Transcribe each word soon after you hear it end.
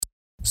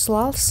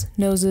Sloths,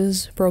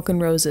 Noses, Broken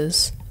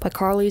Roses by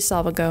Carly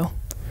Sauvageau.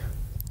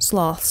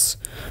 Sloths.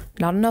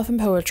 Not enough in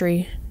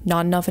poetry,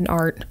 not enough in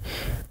art,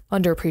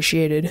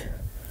 underappreciated.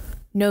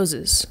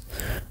 Noses.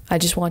 I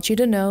just want you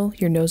to know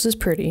your nose is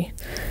pretty.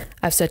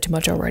 I've said too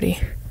much already.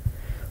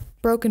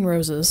 Broken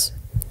roses.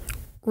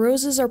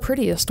 Roses are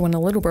prettiest when a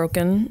little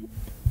broken.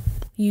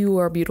 You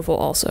are beautiful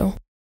also.